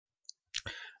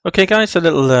Okay guys, a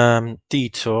little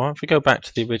detour. If we go back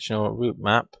to the original route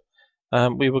map,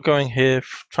 we were going here,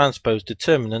 transpose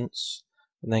determinants,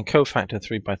 and then cofactor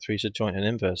 3x3s, adjoint and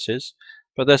inverses.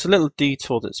 But there's a little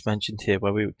detour that's mentioned here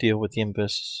where we deal with the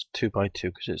inverse 2x2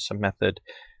 because it's a method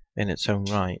in its own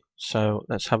right. So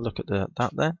let's have a look at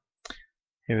that there.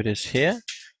 Here it is here.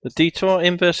 The detour,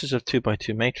 inverses of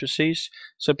 2x2 matrices.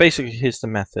 So basically here's the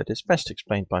method. It's best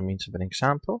explained by means of an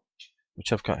example,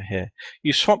 which I've got here.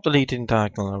 You swap the leading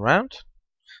diagonal around.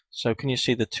 So can you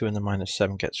see the 2 and the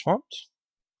 -7 get swapped?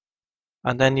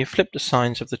 And then you flip the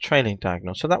signs of the trailing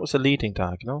diagonal. So that was the leading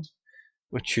diagonal,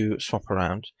 which you swap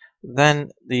around. Then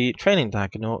the trailing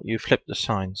diagonal, you flip the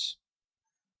signs.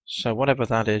 So whatever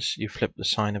that is, you flip the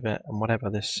sign of it, and whatever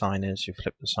this sign is, you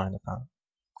flip the sign of that.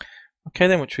 Okay,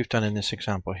 then, which we've done in this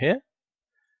example here.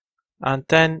 And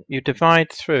then you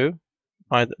divide through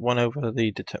by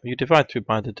you divide through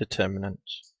by the determinant.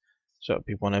 So it would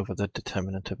be 1 over the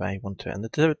determinant of A, 1, 2. And the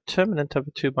determinant of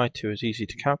a 2x2 is easy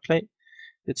to calculate.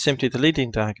 It's simply the leading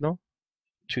diagonal.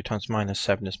 2 times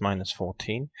 -7 is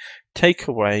 -14. Take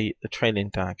away the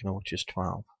trailing diagonal, which is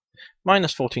 12.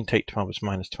 -14 take 12 is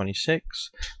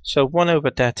 -26. So 1 over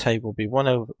det will be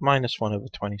 -1 over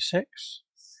 26.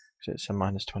 So it's a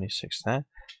 -26 there.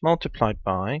 Multiplied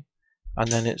by, and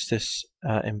then it's this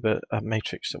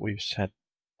matrix that we've said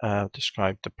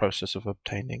described the process of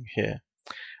obtaining here.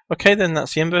 Okay, then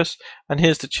that's the inverse, and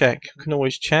here's the check. You can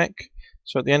always check.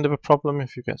 So at the end of a problem,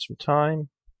 if you get some time,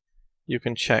 you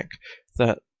can check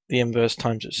that the inverse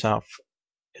times itself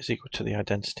is equal to the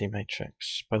identity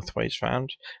matrix, both ways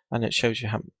round, and it shows you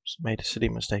haven't made a silly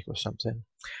mistake or something.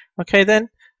 Okay then,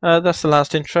 that's the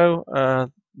last intro,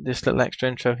 this little extra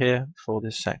intro here for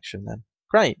this section then.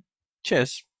 Great,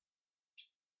 cheers.